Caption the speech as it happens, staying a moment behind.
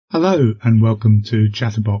Hello and welcome to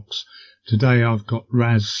Chatterbox. Today I've got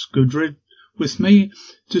Raz Goodred with me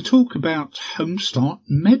to talk about Home-Start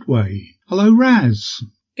Medway. Hello Raz.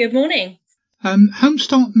 Good morning.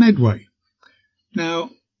 Home-Start Medway. Now,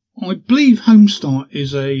 I believe Home-Start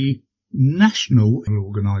is a national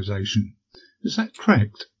organisation. Is that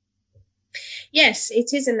correct? Yes, it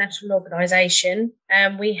is a national organisation.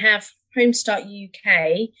 We have Homestart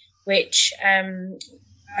UK, which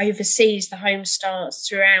oversees the Homestarts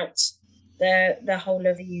throughout the whole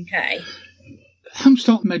of the UK.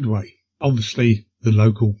 Home-Start Medway, obviously the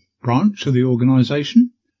local branch of the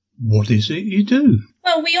organisation. What is it you do?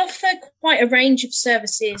 Well, we offer quite a range of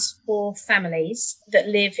services for families that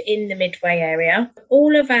live in the Medway area.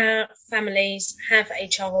 All of our families have a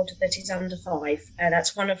child that is under 5.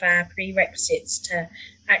 That's one of our prerequisites to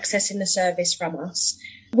accessing the service from us.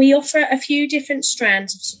 We offer a few different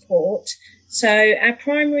strands of support. So our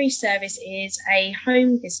primary service is a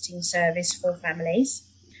home visiting service for families.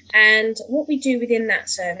 And what we do within that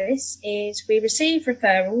service is we receive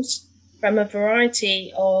referrals from a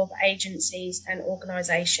variety of agencies and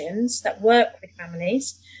organisations that work with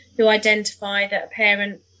families who identify that a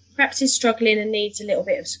parent perhaps is struggling and needs a little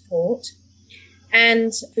bit of support.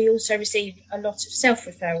 And we also receive a lot of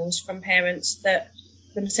self-referrals from parents that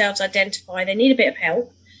themselves identify they need a bit of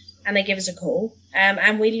help and they give us a call.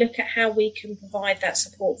 And we look at how we can provide that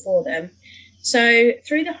support for them. So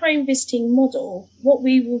through the home visiting model, what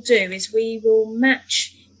we will do is we will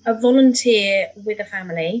match a volunteer with a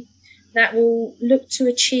family that will look to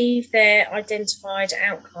achieve their identified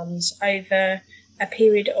outcomes over a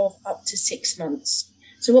period of up to 6 months.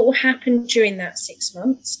 So what will happen during that 6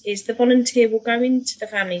 months is the volunteer will go into the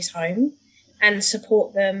family's home and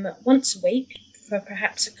support them once a week for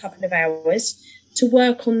perhaps a couple of hours to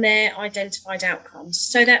work on their identified outcomes.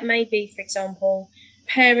 So that may be, for example,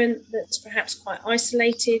 a parent that's perhaps quite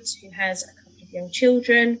isolated, who has a couple of young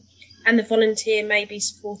children, and the volunteer may be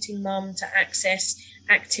supporting mum to access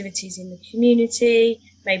activities in the community,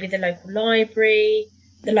 maybe the local library,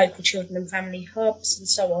 the local children and family hubs and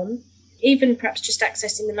so on. Even perhaps just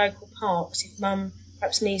accessing the local parks if mum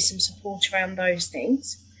perhaps needs some support around those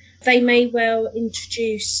things. They may well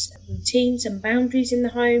introduce routines and boundaries in the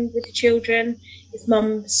home with the children. If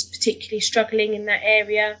mum's particularly struggling in that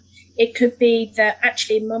area, it could be that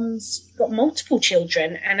actually mum's got multiple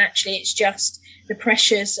children and actually it's just the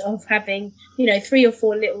pressures of having, 3 or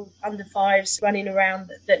 4 little under 5s running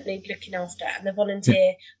around that need looking after, and the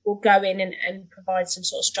volunteer will go in and provide some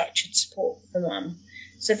sort of structured support for mum.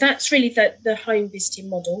 So that's really the home visiting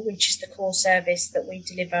model, which is the core service that we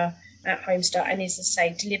deliver at Homestart and is, as I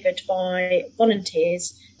say, delivered by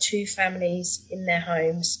volunteers to families in their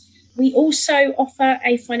homes. We also offer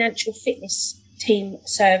a financial fitness team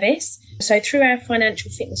service. So through our financial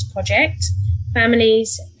fitness project,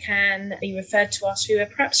 families can be referred to us who are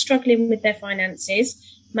perhaps struggling with their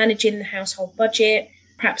finances, managing the household budget,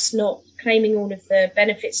 perhaps not claiming all of the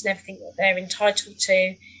benefits and everything that they're entitled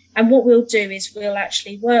to. And what we'll do is we'll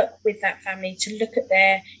actually work with that family to look at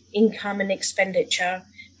their income and expenditure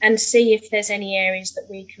and see if there's any areas that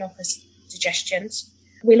we can offer suggestions.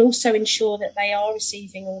 We'll also ensure that they are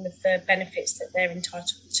receiving all of the benefits that they're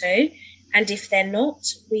entitled to. And if they're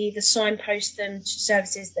not, we either signpost them to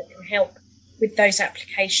services that can help with those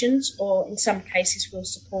applications, or in some cases we'll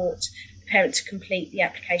support the parent to complete the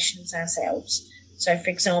applications ourselves. So for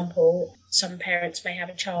example, some parents may have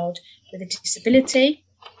a child with a disability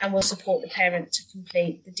and we'll support the parent to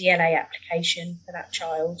complete the DLA application for that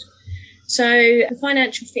child. So the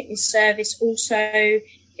financial fitness service also,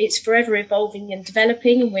 it's forever evolving and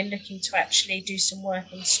developing, and we're looking to actually do some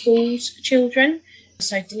work in schools for children.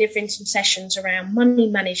 So delivering some sessions around money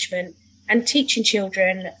management and teaching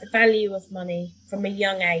children the value of money from a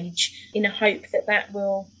young age, in a hope that that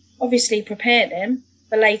will obviously prepare them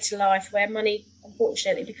for later life, where money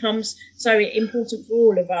unfortunately becomes so important for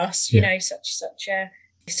all of us,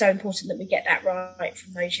 so important that we get that right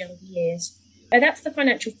from those younger years. So that's the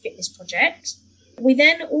financial fitness project. We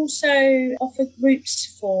then also offer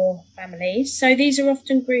groups for families. So these are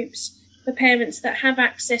often groups for parents that have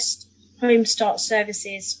accessed Home-Start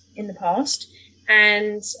services in the past,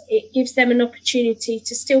 and it gives them an opportunity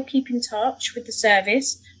to still keep in touch with the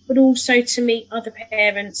service, but also to meet other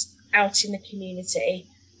parents out in the community.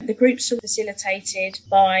 The groups are facilitated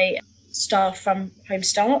by staff from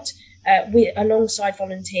Homestart alongside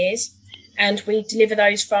volunteers, and we deliver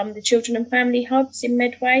those from the children and family hubs in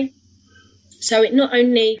Medway. So it not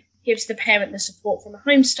only gives the parent the support from a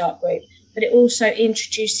Homestart group, but it also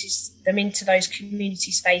introduces them into those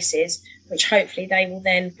community spaces, which hopefully they will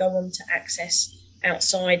then go on to access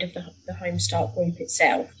outside of the Homestart group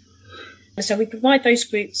itself. So we provide those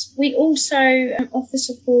groups. We also offer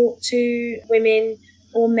support to women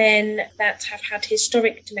or men that have had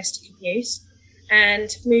historic domestic abuse and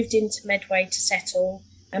moved into Medway to settle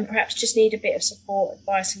and perhaps just need a bit of support,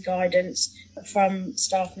 advice and guidance from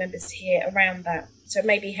staff members here around that. So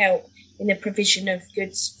maybe help in the provision of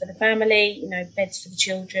goods for the family, beds for the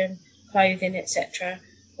children, clothing, etc.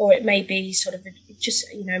 Or it may be sort of just,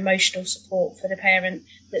 emotional support for the parent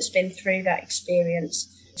that's been through that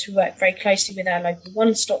experience. To work very closely with our local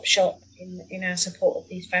one-stop shop in our support of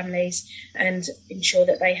these families and ensure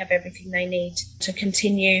that they have everything they need to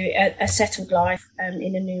continue a settled life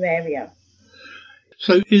in a new area.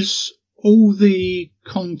 So is all the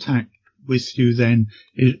contact with you then,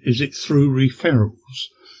 is it through referrals,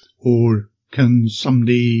 or can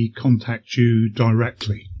somebody contact you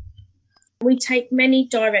directly? We take many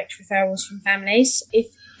direct referrals from families. If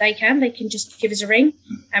they can just give us a ring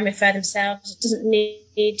and refer themselves. It doesn't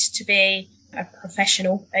need to be a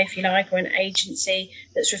professional, if you like, or an agency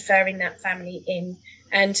that's referring that family in.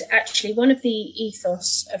 And actually, one of the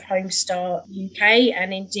ethos of Home-Start UK,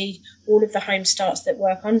 and indeed all of the Home-Starts that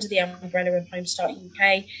work under the umbrella of Home-Start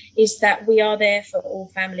UK, is that we are there for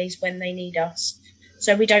all families when they need us.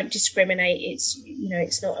 So we don't discriminate.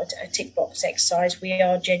 It's not a tick box exercise. We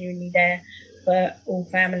are genuinely there for all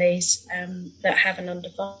families that have an under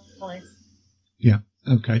 5. Yeah,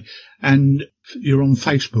 okay. And you're on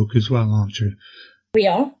Facebook as well, aren't you? We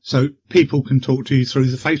are. So people can talk to you through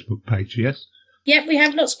the Facebook page, yes? Yeah, we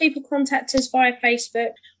have lots of people contact us via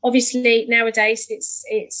Facebook. Obviously, nowadays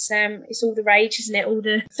it's all the rage, isn't it? All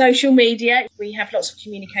the social media. We have lots of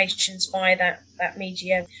communications via that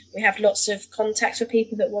media. We have lots of contacts with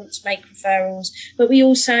people that want to make referrals. But we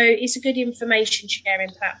also, it's a good information sharing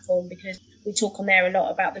platform because we talk on there a lot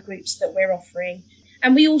about the groups that we're offering.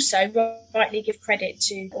 And we also rightly give credit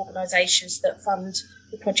to organisations that fund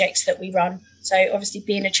the projects that we run. So obviously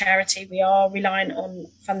being a charity, we are reliant on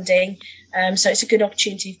funding. So it's a good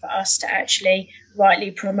opportunity for us to actually rightly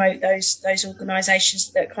promote those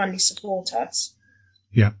organisations that kindly support us.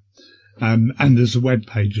 Yeah. And there's a web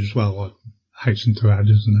page as well, I hasten to add,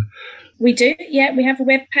 isn't there? We do, yeah. We have a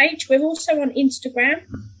web page. We're also on Instagram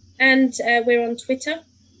and we're on Twitter.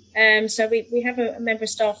 So we have a member of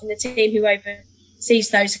staff in the team who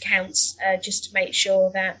oversees those accounts just to make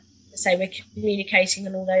sure that, say, we're communicating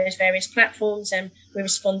on all those various platforms and we're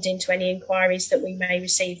responding to any inquiries that we may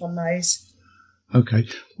receive on those. Okay.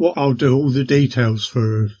 What I'll do, all the details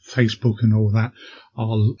for Facebook and all that,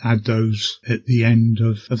 I'll add those at the end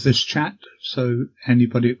of this chat. So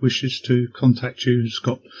anybody that wishes to contact you has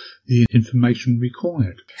got the information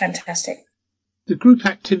required. Fantastic. The group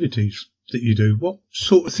activities that you do, what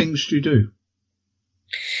sort of things do you do?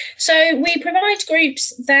 So we provide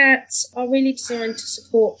groups that are really designed to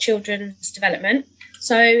support children's development.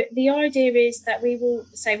 So the idea is that we'll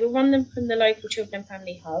run them from the local children and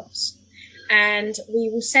family hubs, and we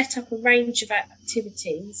will set up a range of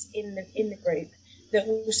activities in the group that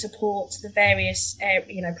will support the various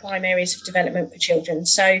prime areas of development for children.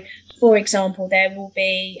 So, for example, there will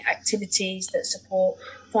be activities that support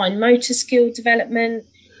fine motor skill development.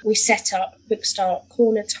 We set up Book Start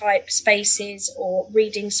corner type spaces or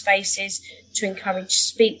reading spaces to encourage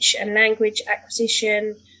speech and language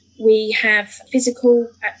acquisition. We have physical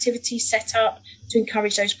activities set up to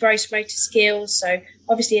encourage those gross motor skills. So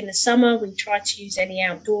obviously in the summer, we try to use any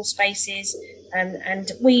outdoor spaces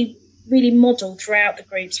and we really model throughout the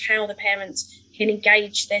groups how the parents can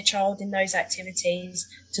engage their child in those activities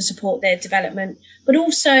to support their development. But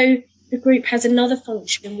also the group has another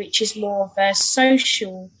function, which is more of a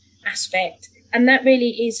social aspect. And that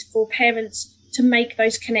really is for parents to make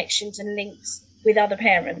those connections and links with other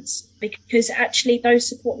parents, because actually those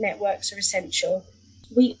support networks are essential.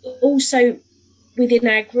 We also, within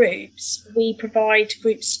our groups, we provide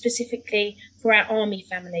groups specifically for our army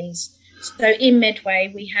families. So in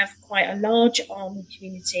Medway, we have quite a large army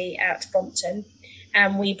community at Brompton,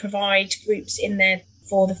 and we provide groups in there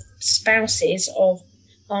for the spouses of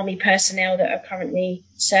army personnel that are currently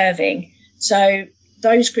serving. So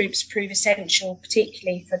those groups prove essential,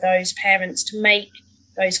 particularly for those parents, to make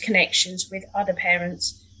those connections with other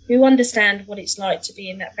parents who understand what it's like to be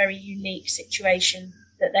in that very unique situation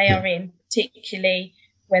that they are in, particularly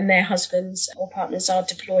when their husbands or partners are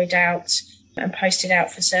deployed out and posted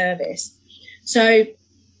out for service. So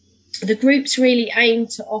the groups really aim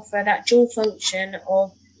to offer that dual function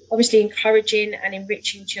of obviously encouraging and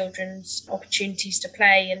enriching children's opportunities to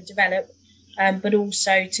play and develop, but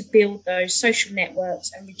also to build those social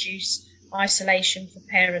networks and reduce isolation for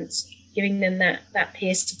parents, giving them that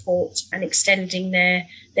peer support and extending their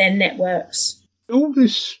networks. All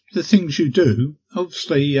this, the things you do,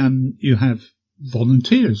 Obviously, you have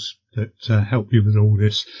volunteers that help you with all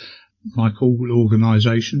this. Like all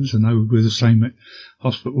organisations, I know we're the same at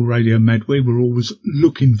Hospital Radio Medway, we're always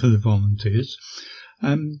looking for the volunteers.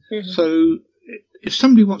 So if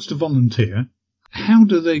somebody wants to volunteer, how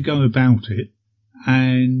do they go about it,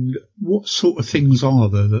 and what sort of things are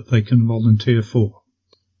there that they can volunteer for?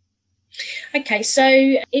 Okay, so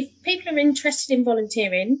if people are interested in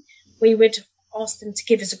volunteering, we would ask them to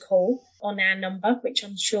give us a call on our number, which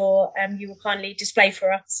I'm sure you will kindly display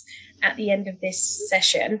for us at the end of this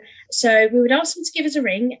session. So we would ask them to give us a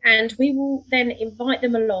ring, and we will then invite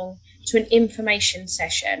them along to an information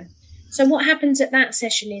session. So what happens at that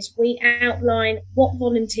session is we outline what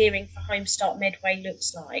volunteering for Home-Start Medway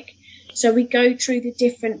looks like. So we go through the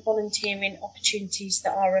different volunteering opportunities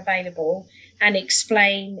that are available and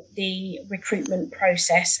explain the recruitment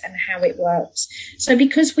process and how it works. So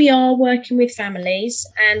because we are working with families,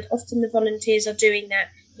 and often the volunteers are doing that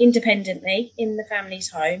independently in the family's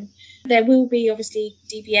home, there will be obviously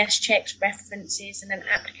DBS checks, references, and an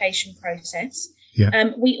application process.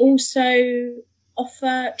 Yeah. We also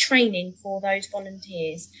offer training for those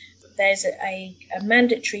volunteers. There's a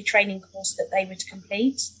mandatory training course that they would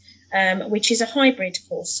complete, which is a hybrid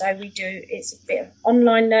course. So it's a bit of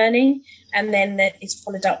online learning, and then it's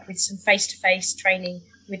followed up with some face-to-face training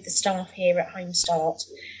with the staff here at Homestart.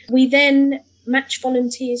 We then match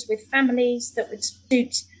volunteers with families that would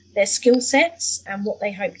suit their skill sets and what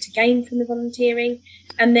they hope to gain from the volunteering.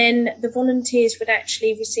 And then the volunteers would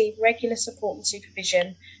actually receive regular support and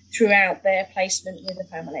supervision throughout their placement with the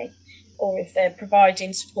family. Or if they're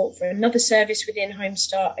providing support for another service within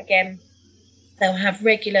Homestart, again, they'll have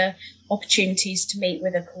regular opportunities to meet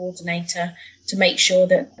with a coordinator to make sure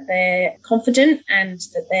that they're confident and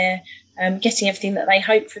that they're getting everything that they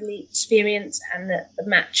hope from the experience, and that the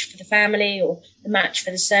match for the family or the match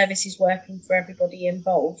for the service is working for everybody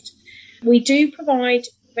involved. We do provide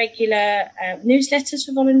regular newsletters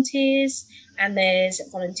for volunteers, and there's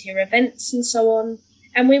volunteer events and so on.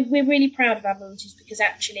 And we're really proud of our volunteers, because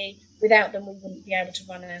actually without them we wouldn't be able to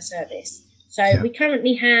run our service. So we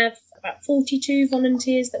currently have about 42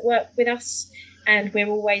 volunteers that work with us, and we're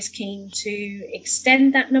always keen to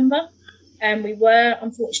extend that number. We were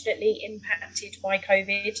unfortunately impacted by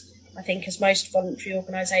COVID. I think, as most voluntary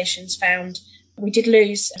organisations found, we did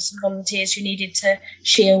lose some volunteers who needed to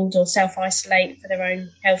shield or self-isolate for their own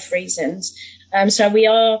health reasons. So we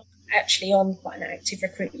are actually on quite an active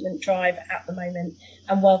recruitment drive at the moment,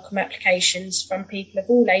 and welcome applications from people of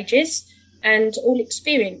all ages and all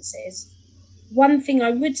experiences. One thing I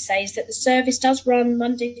would say is that the service does run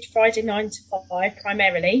Monday to Friday 9 to 5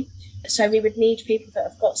 primarily. So we would need people that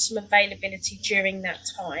have got some availability during that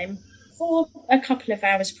time for a couple of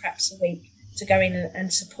hours, perhaps a week, to go in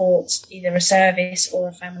and support either a service or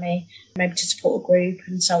a family, maybe to support a group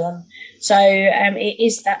and so on. So it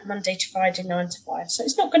is that Monday to Friday 9 to 5. So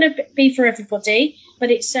it's not going to be for everybody, but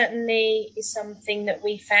it certainly is something that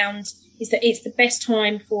we found is that it's the best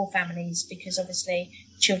time for families, because obviously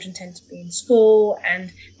children tend to be in school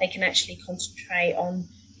and they can actually concentrate on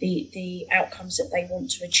the outcomes that they want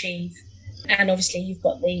to achieve. And obviously you've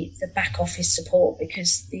got the back office support,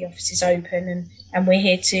 because the office is open and we're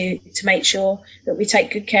here to make sure that we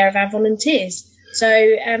take good care of our volunteers. So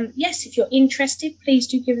yes, if you're interested, please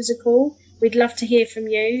do give us a call. We'd love to hear from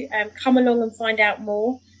you. Come along and find out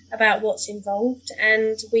more about what's involved,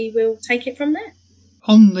 and we will take it from there.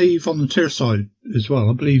 On the volunteer side as well,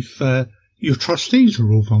 I believe your trustees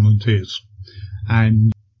are all volunteers,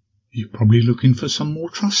 and you're probably looking for some more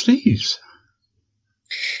trustees.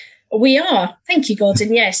 We are. Thank you,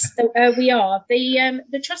 Gordon. Yes, we are.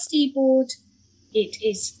 The trustee board, it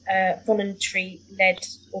is a voluntary-led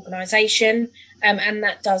organisation, and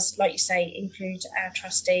that does, like you say, include our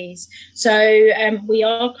trustees. So we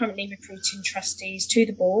are currently recruiting trustees to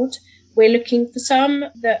the board. We're looking for some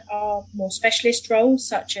that are more specialist roles,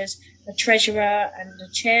 such as a treasurer and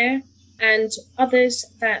a chair, and others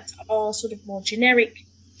that are sort of more generic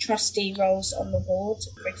trustee roles on the board.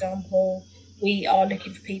 For example, we are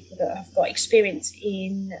looking for people that have got experience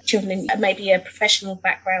in children, maybe a professional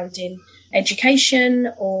background in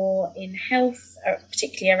education or in health,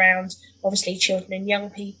 particularly around obviously children and young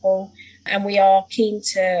people. And we are keen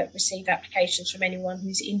to receive applications from anyone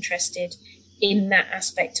who's interested in that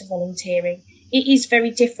aspect of volunteering. It is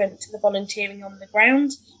very different to the volunteering on the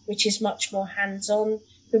ground, which is much more hands-on.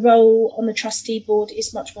 The role on the trustee board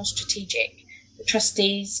is much more strategic. The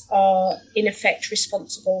trustees are in effect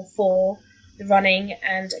responsible for the running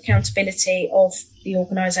and accountability of the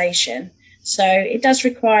organisation. So it does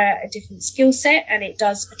require a different skill set, and it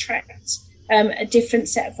does attract a different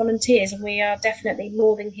set of volunteers, and we are definitely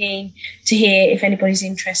more than keen to hear if anybody's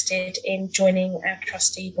interested in joining our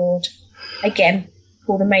trustee board. Again,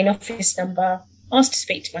 call the main office number, ask to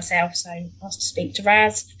speak to myself, so ask to speak to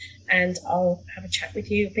Raz, and I'll have a chat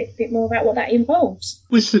with you a bit more about what that involves.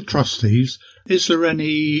 With the trustees, is there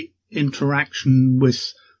any interaction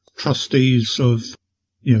with trustees of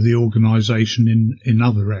the organisation in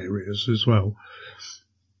other areas as well?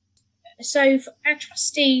 So our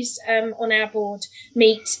trustees on our board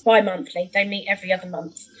meet bi-monthly. They meet every other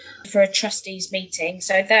month for a trustees meeting.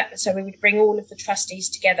 So we would bring all of the trustees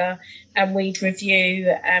together and we'd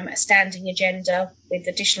review a standing agenda with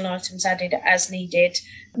additional items added as needed,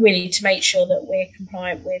 really to make sure that we're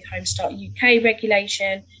compliant with Home-Start UK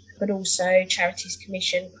regulation, but also Charities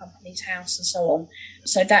Commission, Companies House and so on.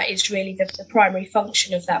 So that is really the primary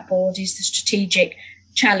function of that board, is the strategic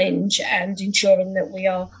challenge and ensuring that we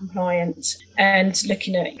are compliant and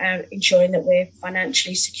looking at ensuring that we're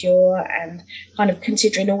financially secure and kind of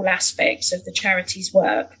considering all aspects of the charity's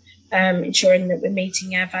work, ensuring that we're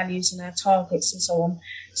meeting our values and our targets and so on.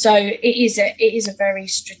 So it is a very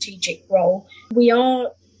strategic role. We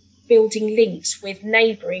are building links with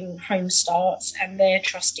neighbouring Homestarts and their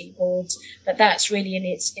trustee boards, but that's really in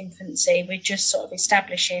its infancy. We're just sort of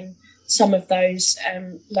establishing some of those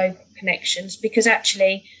local connections, because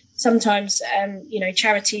actually sometimes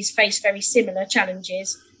charities face very similar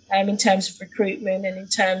challenges in terms of recruitment and in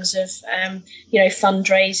terms of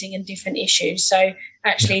fundraising and different issues. So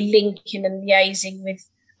actually linking and liaising with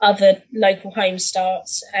other local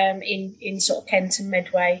Homestarts in sort of Kent and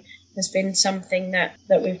Medway has been something that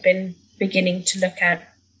we've been beginning to look at.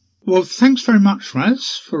 Well, thanks very much,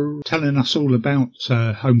 Raz, for telling us all about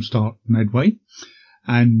Home-Start Medway,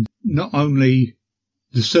 and not only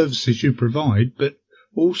the services you provide, but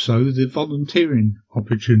also the volunteering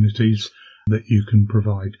opportunities that you can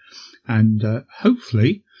provide. And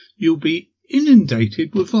hopefully you'll be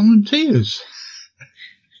inundated with volunteers.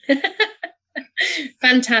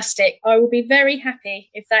 Fantastic. I will be very happy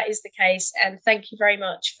if that is the case. And thank you very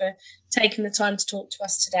much for taking the time to talk to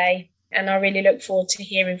us today. And I really look forward to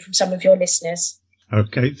hearing from some of your listeners.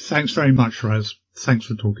 Okay, thanks very much, Raz. Thanks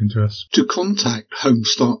for talking to us. To contact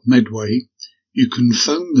Home-Start Medway, you can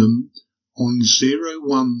phone them on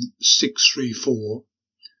 01634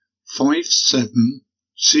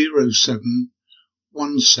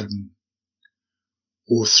 570717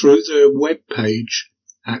 or through their webpage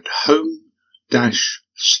at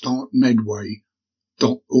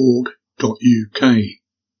home-startmedway.org.uk.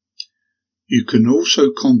 You can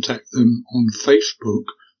also contact them on Facebook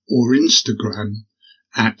or Instagram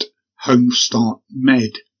at Home-Start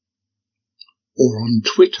Med, or on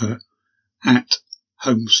Twitter at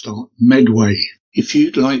Home-Start Medway. If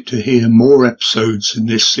you'd like to hear more episodes in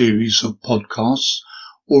this series of podcasts,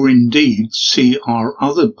 or indeed see our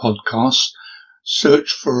other podcasts,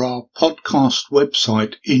 search for our podcast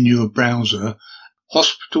website in your browser,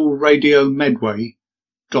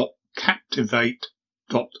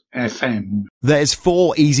 hospitalradiomedway.captivate.fm. There's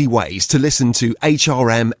 4 easy ways to listen to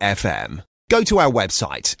HRM FM. Go to our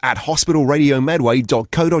website at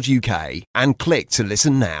hospitalradiomedway.co.uk and click to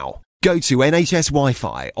listen now. Go to NHS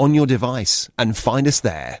Wi-Fi on your device and find us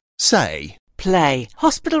there. Say, play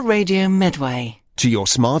Hospital Radio Medway to your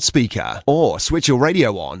smart speaker, or switch your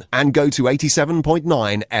radio on and go to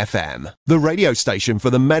 87.9 FM, the radio station for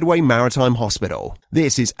the Medway Maritime Hospital.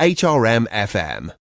 This is HRM FM.